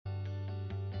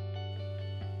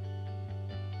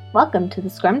Welcome to the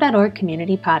Scrum.org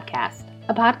Community Podcast,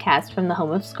 a podcast from the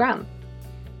home of Scrum.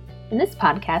 In this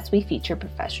podcast, we feature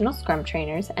professional Scrum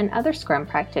trainers and other Scrum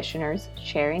practitioners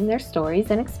sharing their stories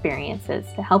and experiences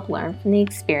to help learn from the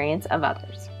experience of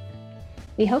others.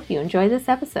 We hope you enjoy this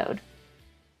episode.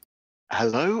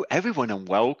 Hello, everyone, and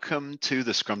welcome to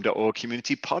the Scrum.org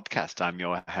Community Podcast. I'm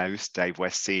your host, Dave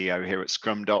West, CEO here at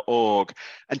Scrum.org.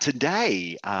 And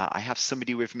today I have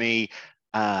somebody with me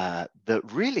that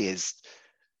really is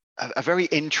a very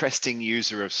interesting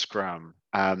user of Scrum.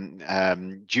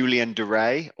 Julian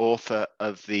Duray, author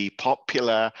of the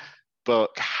popular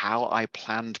book How I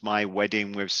Planned My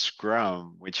Wedding with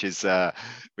Scrum, which is a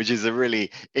really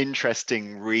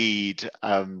interesting read,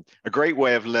 a great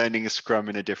way of learning Scrum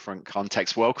in a different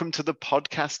context. Welcome to the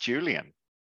podcast, Julian.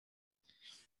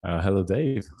 Hello,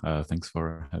 Dave. Thanks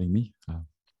for having me.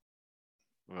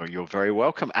 Well, you're very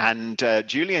welcome. And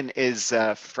Julian is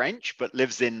French, but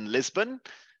lives in Lisbon.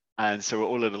 And so we're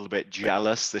all a little bit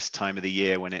jealous this time of the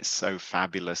year when it's so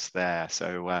fabulous there.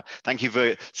 So thank you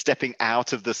for stepping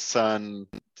out of the sun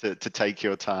to take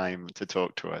your time to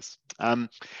talk to us. All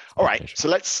right, so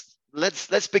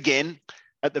let's begin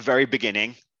at the very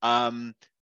beginning.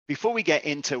 Before we get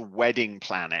into wedding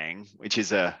planning, which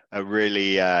is a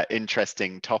really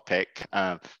interesting topic,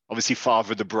 obviously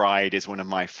Father of the Bride is one of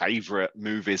my favorite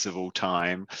movies of all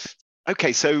time.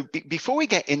 Okay, so before we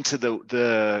get into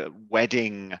the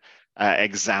wedding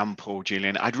example,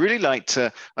 Julian, I'd really like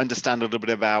to understand a little bit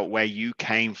about where you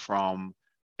came from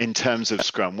in terms of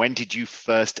Scrum. When did you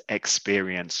first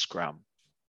experience Scrum?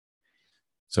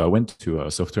 So I went to a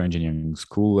software engineering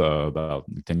school about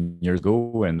 10 years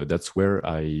ago, and that's where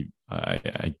I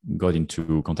got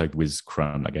into contact with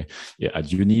Scrum.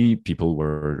 At uni, people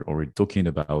were already talking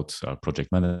about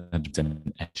project management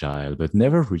and agile, but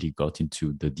never really got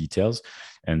into the details.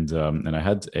 And I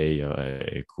had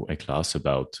a class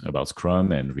about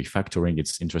Scrum and refactoring.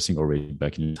 It's interesting already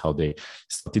back in how they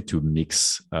started to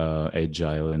mix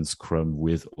agile and Scrum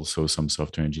with also some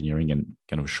software engineering, and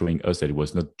kind of showing us that it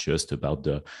was not just about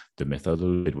the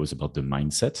methodology, it was about the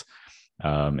mindset.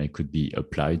 It could be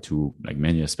applied to like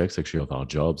many aspects actually of our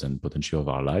jobs and potentially of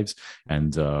our lives.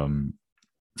 And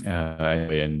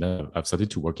I've started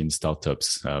to work in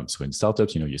startups. So in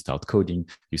startups, you start coding,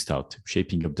 you start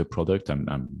shaping up the product.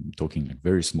 I'm talking like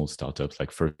very small startups,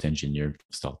 like first engineer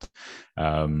start.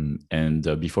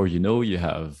 Before you know, you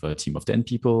have a team of 10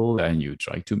 people and you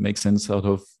try to make sense out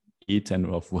of it and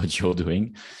of what you're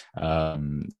doing.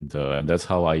 And that's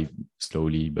how I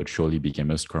slowly but surely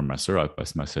became a Scrum Master. I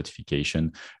passed my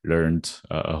certification, learned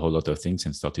a whole lot of things,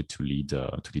 and started to lead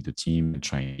a team,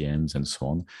 train games, and so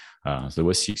on. So that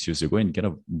was 6 years ago, and kind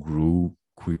of grew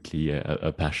quickly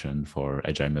a passion for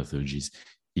agile methodologies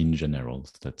in general.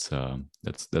 That's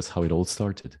how it all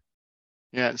started.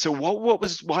 Yeah. So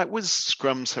why was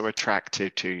Scrum so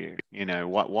attractive to you?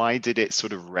 Why did it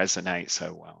sort of resonate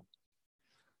so well?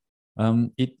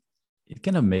 It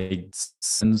kind of made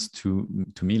sense to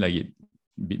me,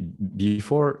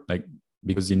 before,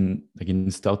 because in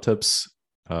startups,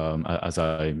 as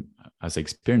I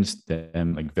experienced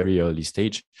them very early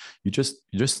stage, you just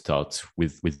start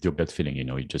with your gut feeling.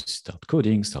 You just start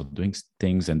coding, start doing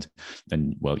things, and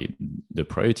then the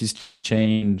priorities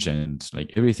change, and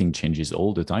everything changes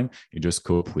all the time. You just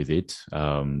cope with it.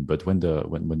 But when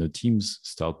the teams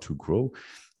start to grow,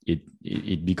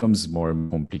 it becomes more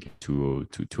complicated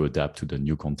to adapt to the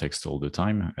new context all the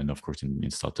time. And of course, in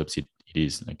startups, it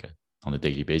is on a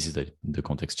daily basis that the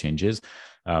context changes.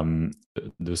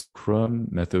 The Scrum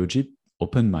methodology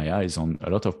opened my eyes on a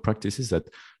lot of practices that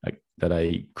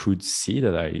I could see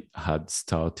that I had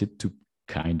started to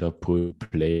kind of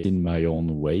play in my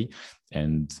own way,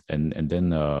 and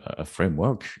then a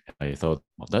framework. I thought,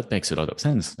 well, that makes a lot of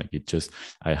sense.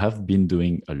 I have been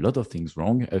doing a lot of things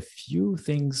wrong. A few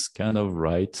things kind of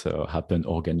right happen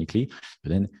organically,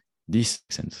 but then this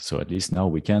makes sense. So at least now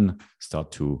we can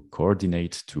start to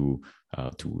coordinate, to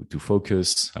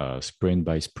focus sprint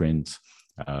by sprint,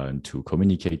 and to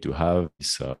communicate, to have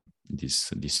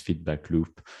this feedback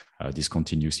loop, this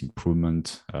continuous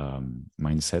improvement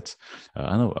mindset.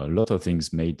 I know a lot of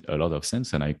things made a lot of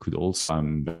sense, and I could also,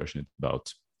 I'm passionate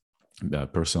about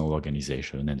personal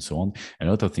organization and so on. And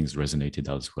a lot of things resonated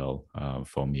as well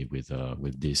for me with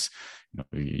this.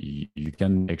 You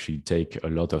can actually take a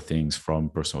lot of things from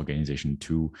personal organization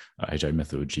to agile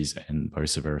methodologies and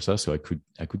vice versa. So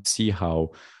I could see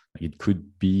how it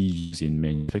could be used in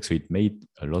many aspects. So it made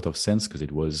a lot of sense because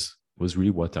it was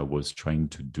really what I was trying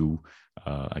to do,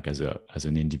 as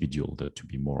an individual, to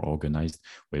be more organized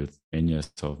with many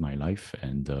aspects of my life,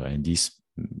 and this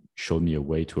showed me a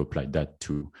way to apply that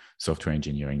to software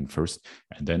engineering first.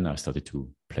 And then I started to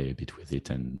play a bit with it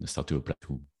and start to apply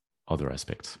to other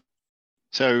aspects.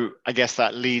 So I guess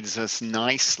that leads us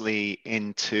nicely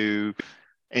into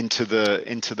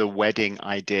the wedding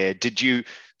idea. Did you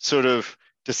sort of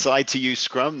decide to use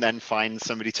Scrum, then find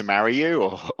somebody to marry you,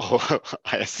 or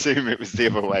I assume it was the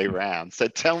other way around? So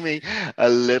tell me a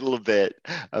little bit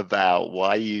about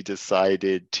why you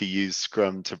decided to use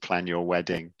Scrum to plan your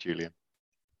wedding, Julian.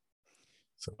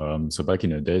 So back in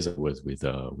the days, I was with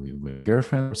a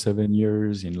girlfriend for 7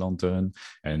 years in London,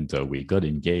 and we got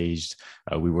engaged.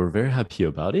 We were very happy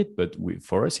about it, but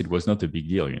for us, it was not a big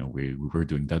deal. You know, we were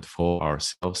doing that for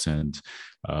ourselves, and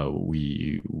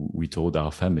we told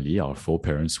our family. Our 4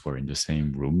 parents were in the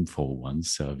same room for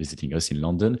once, visiting us in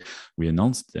London. We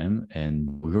announced them,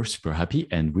 and we were super happy.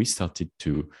 And we started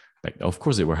to, like, of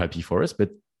course, they were happy for us, but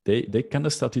they kind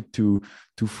of started to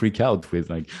freak out with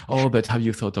like, oh, but have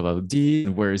you thought about this?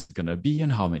 And where is it gonna be?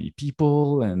 And how many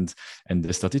people? And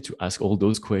they started to ask all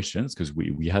those questions because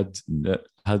we hadn't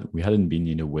been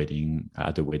in a wedding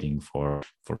for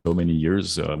so many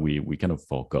years. We kind of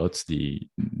forgot the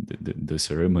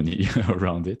ceremony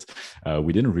around it.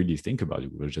 We didn't really think about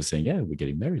it. We were just saying, yeah, we're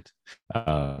getting married.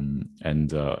 And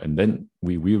then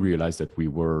we realized that we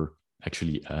were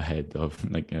actually ahead of,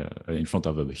 like, in front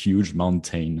of a huge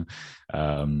mountain,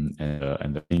 and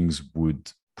the things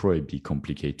would probably be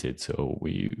complicated. So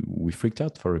we freaked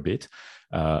out for a bit,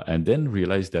 and then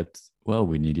realized that, well,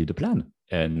 we needed a plan.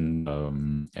 And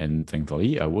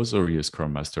thankfully, I was already a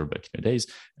Scrum Master back in the days,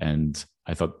 and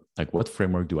I thought, like, what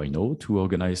framework do I know to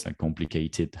organize a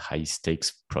complicated, high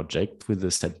stakes project with a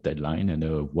set deadline and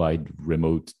a wide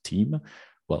remote team?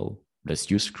 Well, let's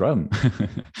use Scrum.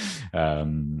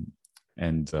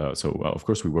 So of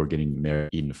course, we were getting married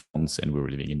in France and we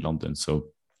were living in London. So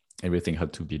everything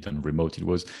had to be done remote. It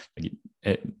was like,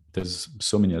 there's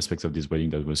so many aspects of this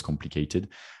wedding that was complicated.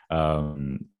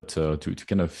 To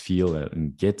kind of feel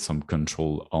and get some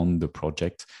control on the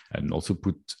project, and also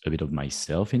put a bit of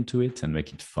myself into it and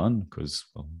make it fun, because,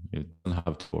 well, it doesn't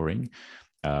have to be boring.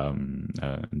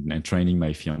 And training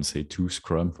my fiance to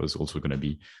Scrum was also going to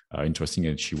be interesting,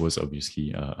 and she was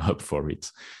obviously up for it.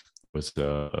 Was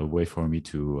a way for me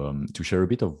to share a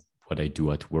bit of what I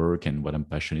do at work and what I'm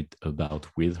passionate about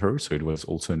with her. So it was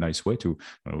also a nice way to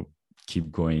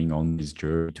keep going on this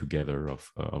journey together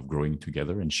of growing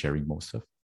together and sharing more stuff.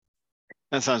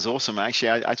 That sounds awesome.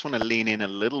 Actually, I just want to lean in a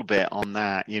little bit on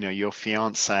that. You know, your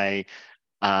fiance,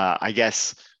 I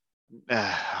guess,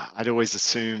 I'd always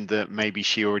assumed that maybe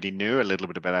she already knew a little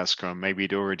bit about Scrum. Maybe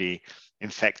it already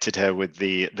infected her with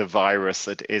the virus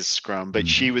that is Scrum, but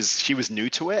she was new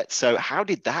to it. So how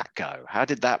did that go? How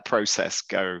did that process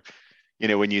go? You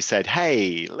know, when you said,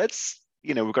 "Hey,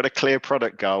 we've got a clear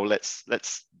product goal. Let's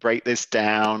break this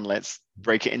down. Let's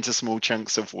break it into small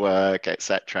chunks of work,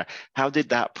 etc." How did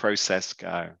that process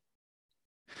go?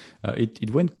 It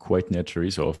went quite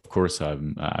naturally. So of course,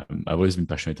 I've always been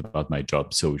passionate about my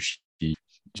job. So she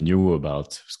knew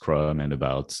about Scrum and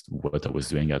about what I was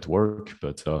doing at work.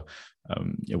 But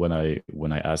when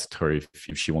I asked her if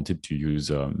she wanted to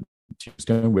use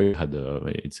Scrum,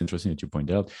 it's interesting that you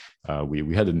point out.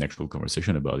 We had an actual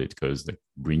conversation about it, because, like,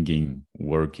 bringing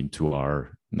work into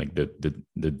our, like,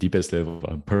 the deepest level of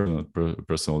our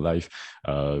personal life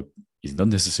is not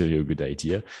necessarily a good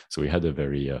idea. So we had a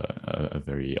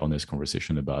very honest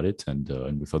conversation about it, and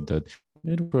we thought that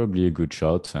it was probably a good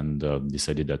shot, and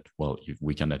decided that, well, if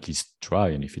we can at least try,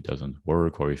 and if it doesn't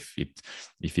work, or if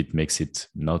it makes it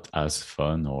not as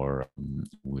fun, or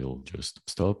we'll just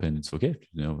stop and it's okay.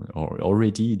 You know, or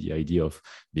already the idea of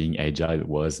being agile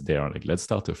was there. Like, let's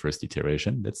start a first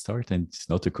iteration. Let's start, and it's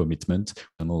not a commitment. We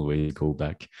can always go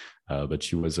back. But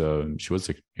she was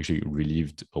actually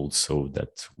relieved also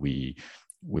that we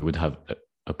would have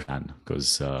a plan,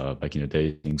 because back in the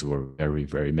day, things were very,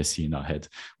 very messy in our head.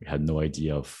 We had no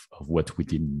idea of what we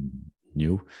didn't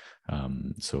knew.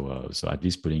 So at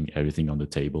least putting everything on the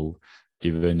table,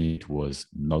 even if it was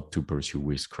not to pursue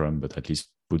with Scrum, but at least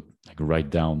write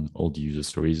down all the user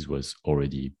stories, was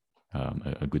already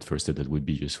a good first step that would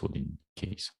be useful in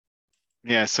case.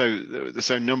 Yeah.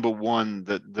 So number one,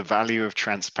 the value of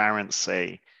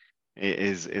transparency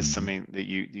is something that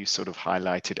you sort of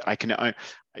highlighted.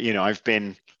 I've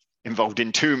been involved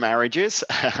in 2 marriages,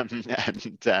 and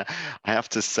I have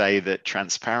to say that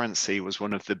transparency was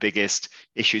one of the biggest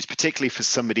issues, particularly for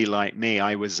somebody like me.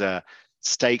 I was a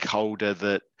stakeholder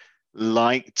that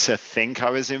liked to think I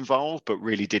was involved, but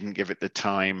really didn't give it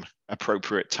the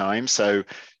appropriate time. So,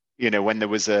 when there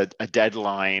was a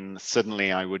deadline,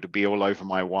 suddenly I would be all over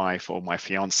my wife or my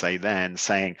fiance then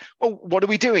saying, "Oh, what are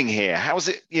we doing here? How's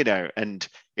it?" And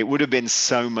it would have been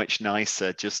so much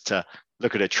nicer just to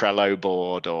look at a Trello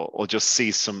board or just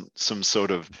see some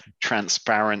sort of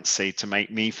transparency to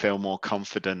make me feel more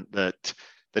confident that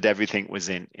everything was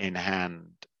in hand.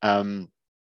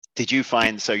 Did you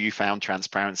find, so you found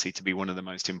transparency to be one of the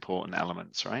most important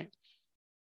elements, right?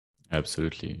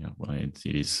 Absolutely. Yeah. Well, it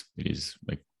is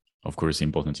like, of course,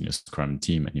 important in a Scrum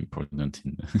team and important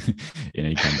in in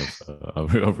any kind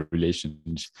of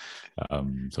relationship.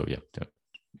 So yeah.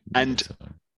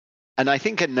 And I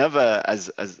think another,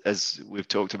 as we've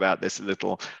talked about this a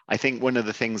little, I think one of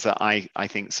the things that I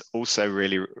think is also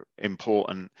really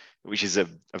important, which is a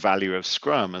value of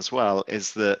Scrum as well,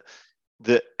 is that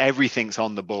everything's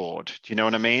on the board. Do you know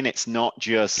what I mean? It's not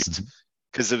just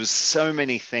because there was so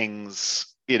many things,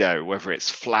 whether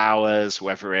it's flowers,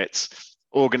 whether it's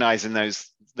organizing those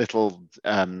little,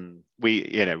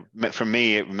 for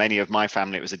me, many of my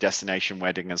family, it was a destination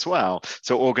wedding as well.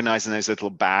 So organizing those little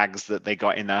bags that they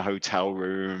got in their hotel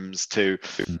rooms there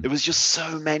was just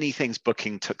so many things,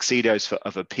 booking tuxedos for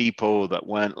other people that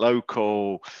weren't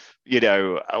local,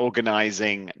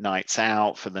 organizing nights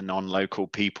out for the non-local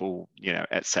people,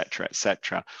 et cetera, et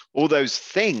cetera. All those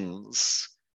things,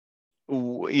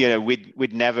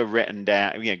 we'd never written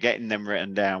down, getting them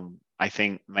written down, I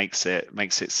think makes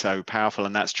it so powerful.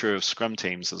 And that's true of Scrum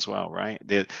teams as well, right?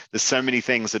 There's so many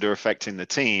things that are affecting the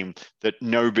team that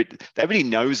everybody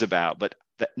knows about, but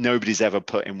that nobody's ever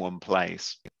put in one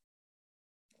place.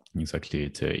 Exactly.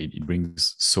 It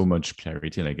brings so much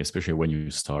clarity, like especially when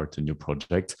you start a new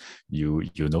project, you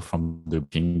know from the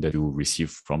beginning that you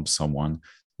receive from someone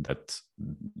that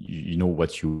you know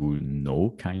what you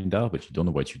know, kind of, but you don't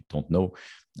know what you don't know.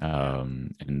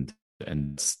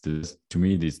 And to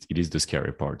me, it is the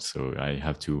scary part. So I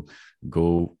have to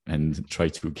go and try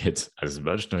to get as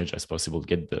much knowledge as possible,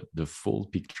 get the full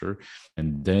picture,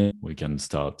 and then we can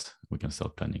start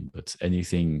planning. But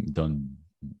anything done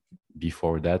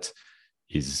before that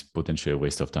is potentially a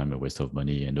waste of time, a waste of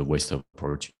money, and a waste of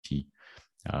opportunity.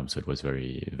 So it was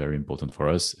very, very important for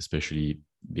us, especially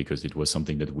because it was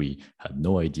something that we had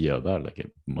no idea about. Like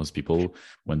most people,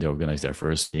 when they organize their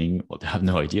first thing, well, they have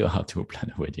no idea how to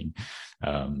plan a wedding.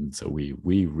 So we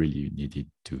really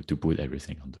needed to put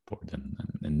everything on the board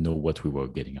and know what we were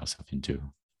getting ourselves into.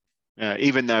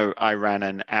 Even though I ran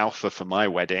an alpha for my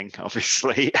wedding,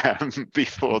 obviously,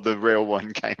 before the real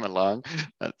one came along,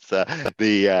 that's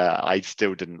I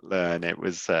still didn't learn. It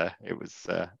was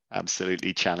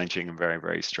absolutely challenging and very,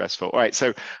 very stressful. All right,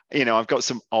 so I've got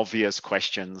some obvious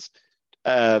questions.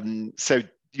 So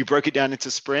you broke it down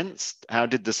into sprints. How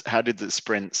did the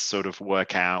sprints sort of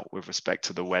work out with respect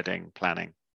to the wedding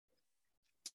planning?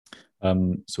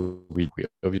 So we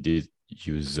obviously did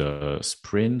use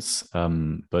sprints,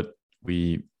 but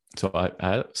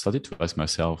I started to ask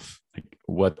myself, like,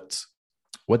 what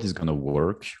is going to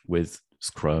work with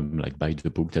Scrum, like by the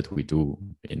book that we do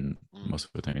in most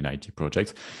of the time in IT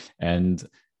projects, and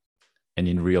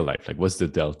in real life, like what's the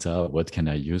delta? What can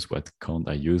I use? What can't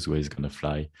I use? Where is going to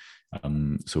fly?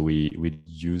 So we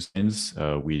use sprints.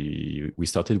 We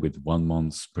started with 1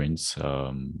 month sprints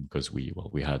because we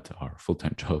had our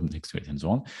full-time job next to it and so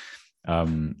on.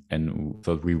 And we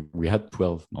thought we had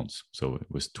 12 months, so it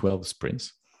was 12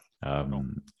 sprints.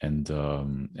 And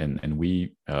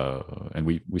we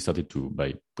started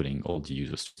by putting all the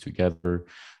users together.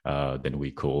 Then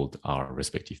we called our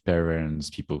respective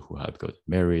parents, people who had got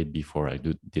married before. I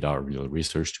did our real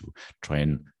research to try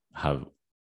and have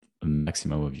a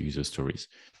maximum of user stories.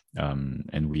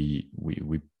 And we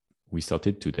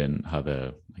started to then have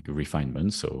a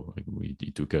refinement. So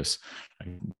it took us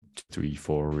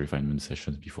 3-4 refinement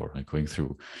sessions before going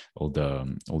through all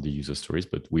the user stories.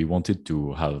 But we wanted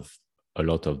to have a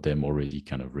lot of them already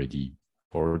kind of ready,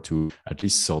 or to at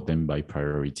least sort them by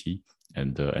priority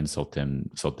and sort them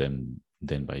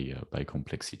then by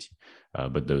complexity.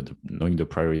 But knowing the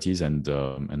priorities and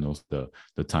also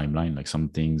the timeline, like some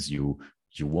things you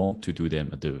want to do them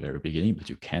at the very beginning, but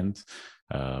you can't.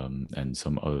 And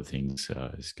some other things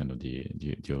is kind of the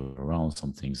around.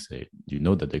 Some things that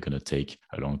that they're going to take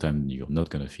a long time. You're not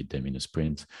going to fit them in a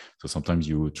sprint. So sometimes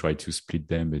you try to split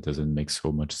them. It doesn't make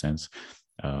so much sense.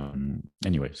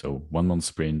 Anyway, so 1 month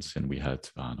sprints, and we had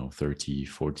 30,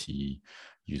 40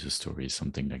 user stories,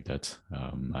 something like that.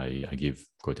 I give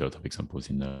quite a lot of examples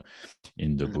in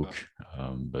the book,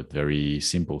 but very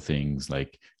simple things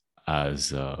like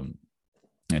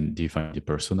and define the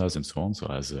personas and so on. So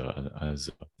as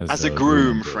a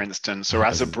groom, for instance, or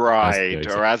as a bride,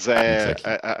 or as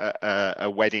a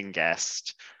wedding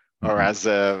guest, or as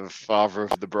a father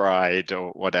of the bride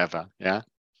or whatever. Yeah.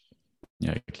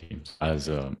 Yeah, exactly.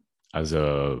 As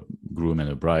a groom and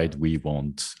a bride, we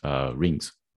want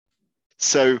rings.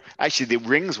 So actually, the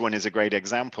rings one is a great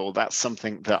example. That's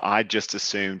something that I just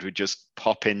assumed would just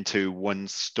pop into one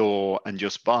store and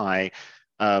just buy.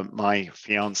 My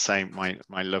fiance, my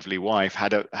lovely wife,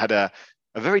 had a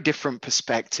very different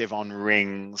perspective on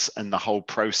rings and the whole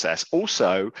process.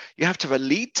 Also, you have to have a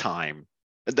lead time.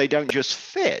 They don't just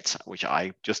fit, which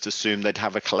I just assumed they'd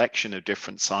have a collection of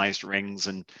different sized rings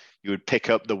and you would pick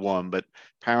up the one. But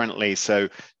apparently, so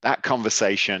that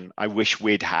conversation I wish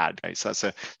we'd had. Okay, so it's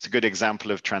a good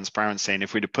example of transparency. And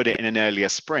if we'd have put it in an earlier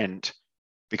sprint,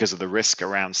 because of the risk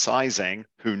around sizing,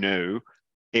 who knew,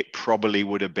 it probably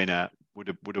would have been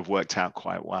would have worked out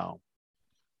quite well.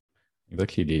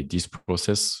 Exactly. This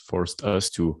process forced us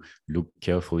to look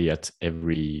carefully at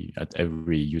every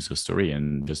user story,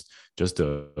 and just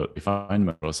the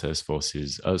refinement process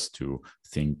forces us to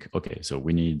think, okay, so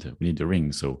we need a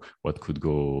ring. So what could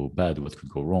go bad? What could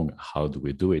go wrong? How do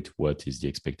we do it? What is the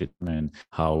expected plan?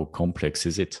 How complex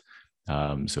is it?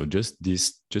 So just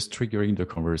triggering the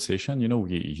conversation, you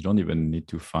don't even need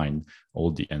to find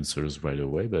all the answers right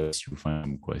away, but you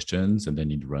find questions and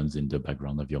then it runs in the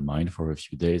background of your mind for a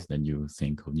few days. Then you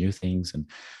think of new things, and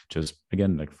just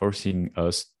again, like forcing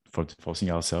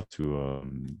ourselves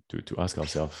to ask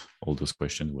ourselves all those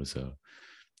questions was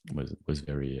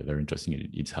very, very interesting.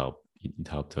 It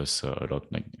helped us a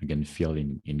lot, like again,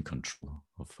 feeling in control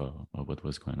of what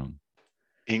was going on.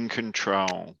 In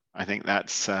control. I think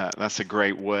that's a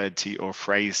great word or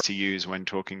phrase to use when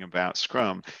talking about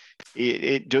Scrum.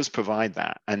 It does provide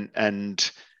that,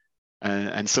 and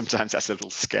sometimes that's a little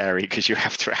scary because you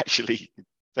have to actually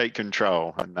take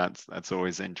control, and that's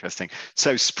always interesting.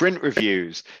 So sprint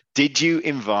reviews. Did you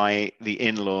invite the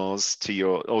in-laws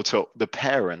or to the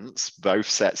parents, both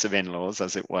sets of in-laws,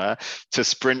 as it were, to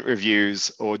sprint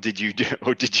reviews, or did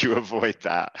you avoid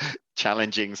that?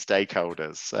 Challenging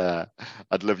stakeholders.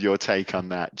 I'd love your take on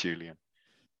that, Julian.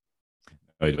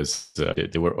 It was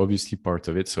they were obviously part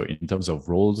of it. So in terms of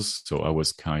roles, so I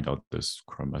was kind of the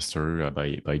Scrum Master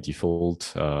by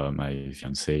default. My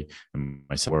fiance and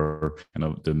myself were kind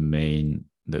of the main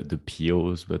the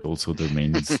POs, but also the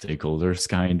main stakeholders,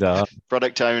 kind of.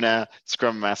 Product owner,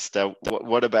 Scrum Master.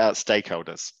 What about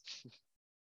stakeholders?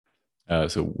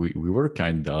 So we were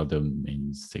kind of the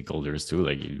main stakeholders too.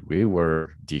 Like we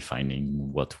were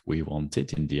defining what we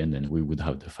wanted in the end, and we would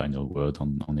have the final word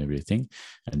on everything,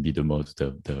 and be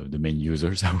the main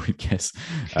users, I would guess.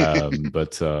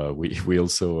 But we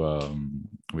also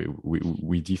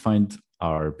we defined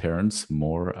our parents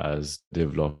more as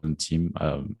development team,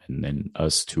 and then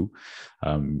us too,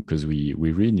 because we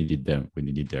really needed them. We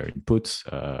needed their input,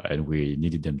 and we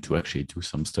needed them to actually do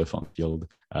some stuff on field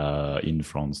in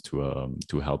France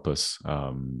to help us.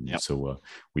 Yep. So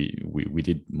we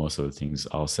did most of the things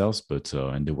ourselves, but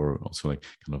and they were also like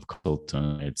kind of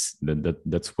consultants.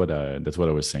 That's what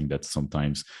I was saying. That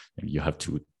sometimes you have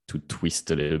to twist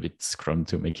a little bit Scrum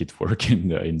to make it work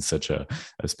in such a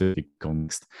specific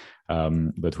context.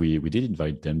 But we did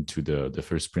invite them to the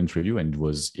first sprint review, and it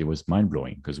was mind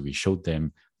blowing because we showed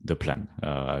them the plan.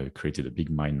 I created a big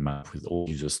mind map with all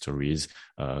user stories,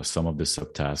 some of the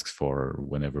subtasks for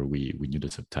whenever we knew the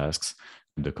subtasks,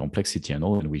 the complexity and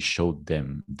all, and we showed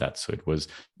them that. So it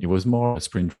was more a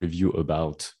sprint review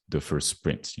about the first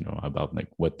sprint, about like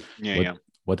what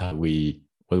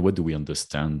do we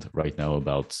understand right now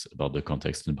about the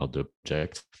context and about the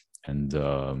project. And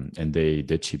they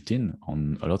chipped in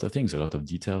on a lot of things, a lot of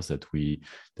details that we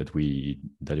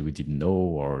didn't know,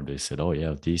 or they said, oh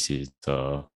yeah, this is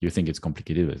you think it's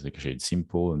complicated, but actually it's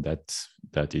simple, and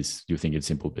that is, you think it's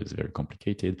simple but it's very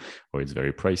complicated, or it's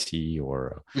very pricey,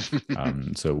 or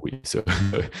so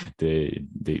they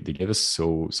gave us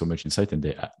so much insight, and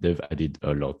they've added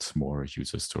a lot more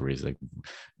user stories, like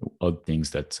odd things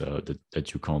that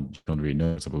you can't really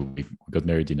know. So we got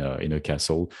married in a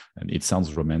castle, and it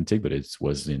sounds romantic, but it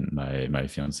was in my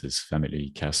fiance's family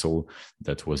castle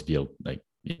that was built like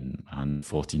in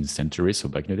 14th century. So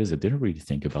back in the days, I didn't really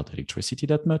think about electricity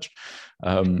that much.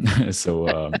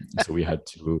 So we had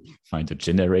to find a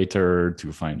generator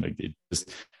to find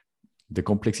the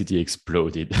complexity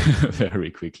exploded very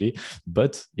quickly,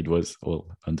 but it was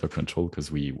all under control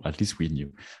because at least we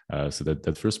knew. So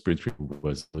that first sprint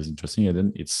was interesting, and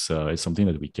then it's something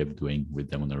that we kept doing with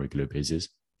them on a regular basis.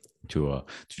 To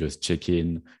just check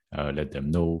in, let them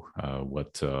know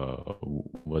what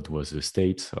was the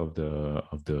state of the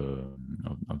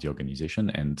organization,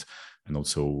 and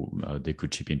also they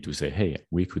could chip in to say, hey,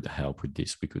 we could help with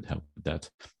this, we could help with that,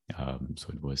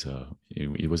 So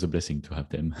it was a blessing to have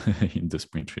them in the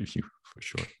sprint review for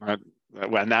sure. Right.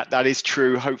 Well, and that is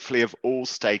true, hopefully, of all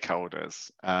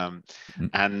stakeholders.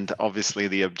 And obviously,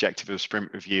 the objective of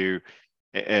sprint review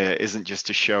isn't just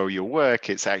to show your work;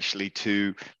 it's actually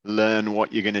to learn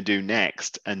what you're going to do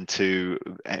next and to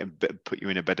put you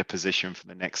in a better position for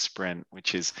the next sprint,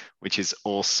 which is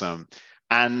awesome.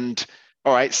 And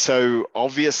all right, so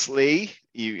obviously,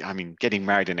 getting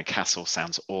married in a castle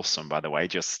sounds awesome, by the way,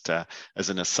 just as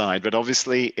an aside, but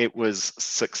obviously it was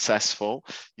successful.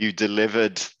 You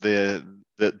delivered the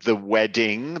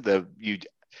wedding, you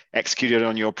executed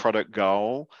on your product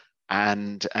goal,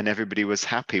 and everybody was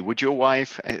happy. Would your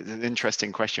wife, an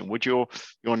interesting question, would your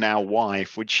now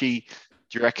wife, do you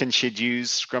reckon she'd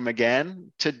use Scrum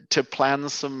again to plan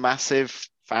some massive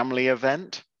family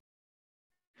event?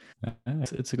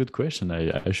 It's a good question.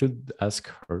 I should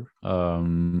ask her.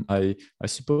 I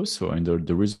suppose so. And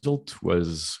the result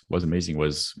was amazing.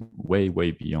 Was way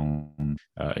beyond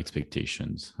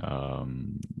expectations.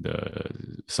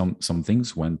 Some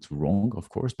things went wrong, of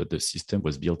course, but the system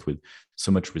was built with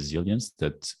so much resilience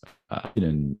that I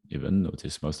didn't even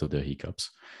notice most of the hiccups.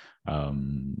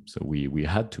 So we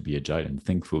had to be agile, and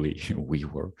thankfully we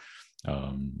were.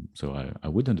 So I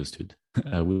would understood.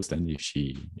 I would understand if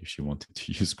she wanted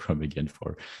to use Scrum again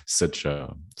for such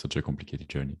a complicated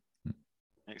journey.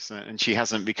 Excellent. And she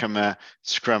hasn't become a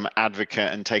Scrum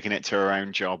advocate and taken it to her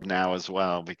own job now as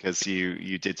well, because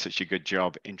you did such a good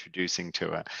job introducing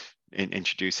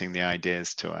the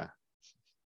ideas to her.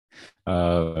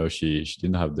 She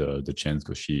didn't have the chance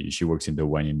because she works in the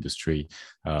wine industry.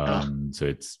 So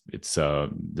it's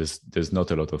there's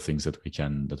not a lot of things that we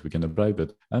can apply,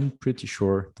 but I'm pretty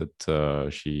sure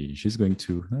that she's going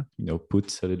to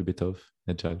put a little bit of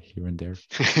agile here and there.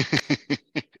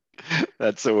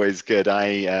 That's always good.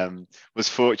 I was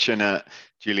fortunate,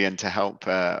 Julian, to help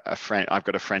a friend. I've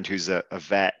got a friend who's a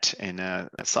vet in a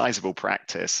sizable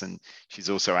practice, and she's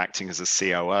also acting as a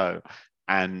COO.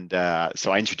 And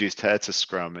so I introduced her to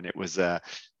Scrum, and it was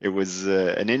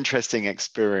an interesting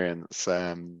experience.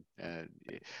 I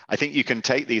think you can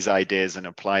take these ideas and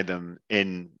apply them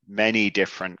in many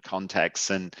different contexts,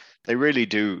 and they really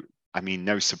do. I mean,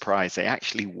 no surprise, they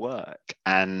actually work.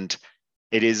 And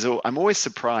I'm always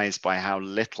surprised by how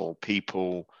little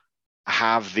people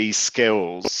have these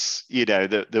skills,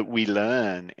 that we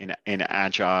learn in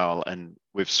Agile and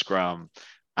with Scrum.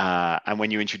 And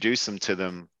when you introduce them to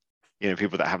them,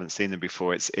 people that haven't seen them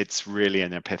before, it's really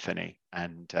an epiphany,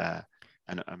 and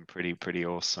pretty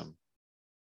awesome.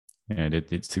 And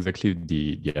it's exactly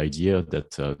the idea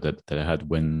that I had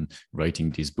when writing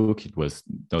this book. It was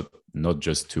not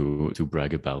just to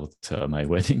brag about my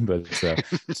wedding, but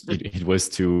it was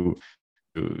to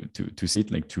see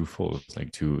it like twofold,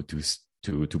 like to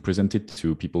present it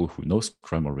to people who know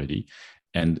Scrum already,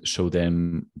 and show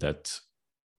them that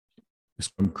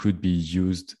Scrum could be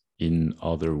used in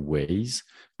other ways,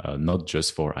 not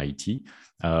just for IT,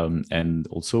 and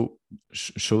also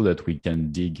show that we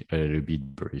can dig a little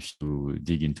bit deeper. If you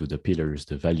dig into the pillars,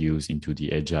 the values, into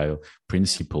the agile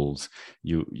principles,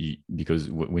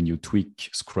 because when you tweak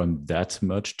Scrum that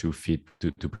much to fit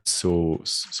to so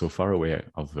far away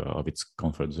of its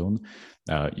comfort zone,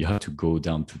 you have to go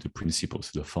down to the principles,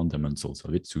 the fundamentals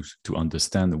of it, to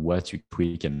understand what you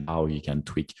tweak and how you can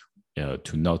tweak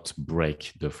to not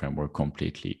break the framework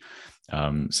completely.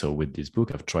 So with this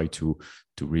book, I've tried to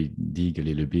really dig a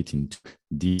little bit into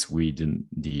this. We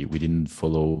didn't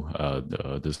follow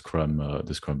the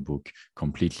Scrum book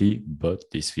completely, but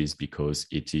this is because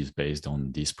it is based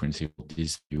on this principle,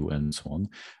 this view, and so on.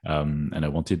 And I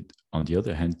wanted, on the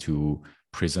other hand, to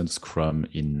present Scrum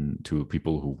to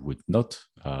people who would not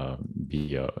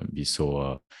be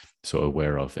so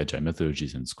aware of agile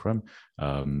methodologies and Scrum,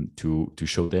 to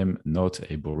show them not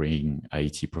a boring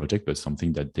IT project, but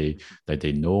something that they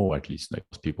know, at least like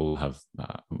people have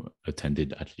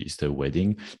attended at least a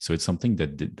wedding. So it's something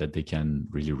that they can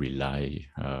really relate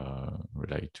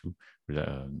to.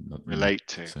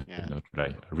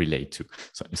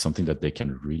 So it's something that they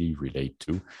can really relate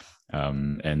to.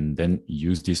 And then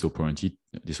use this opportunity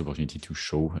to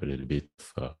show a little bit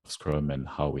of Scrum and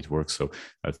how it works. So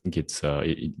I think it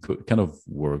kind of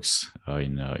works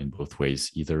in both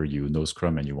ways. Either you know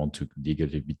Scrum and you want to dig a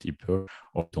little bit deeper,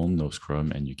 or don't know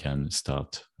Scrum and you can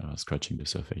start scratching the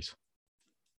surface.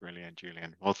 Brilliant,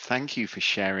 Julian. Well, thank you for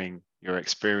sharing your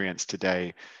experience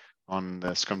today on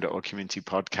the Scrum.org Community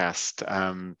Podcast.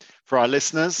 For our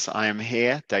listeners, I am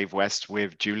here, Dave West,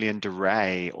 with Julian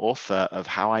DeRay, author of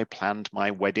How I Planned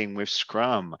My Wedding with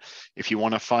Scrum. If you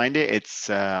want to find it, it's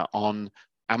on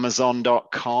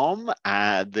Amazon.com.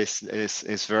 This is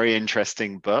a very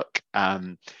interesting book.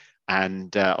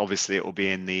 And obviously it will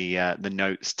be in the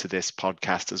notes to this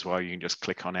podcast as well. You can just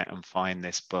click on it and find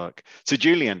this book. So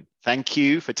Julian, thank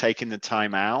you for taking the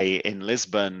time out in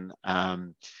Lisbon.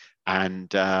 And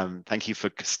thank you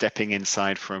for stepping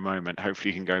inside for a moment.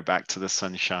 Hopefully you can go back to the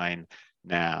sunshine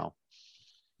now.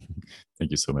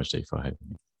 Thank you so much, Dave, for having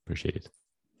me. Appreciate it.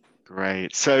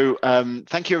 Great. So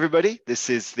thank you, everybody. This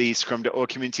is the Scrum.org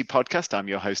Community Podcast. I'm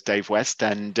your host, Dave West.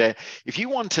 And if you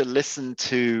want to listen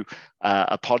to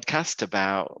a podcast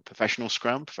about professional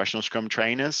Scrum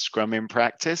trainers, Scrum in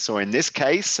practice, or in this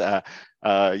case,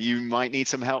 you might need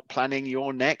some help planning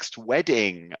your next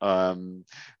wedding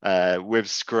with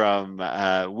Scrum,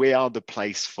 we are the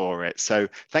place for it. So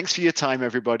thanks for your time,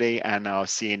 everybody, and I'll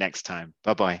see you next time.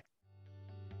 Bye-bye.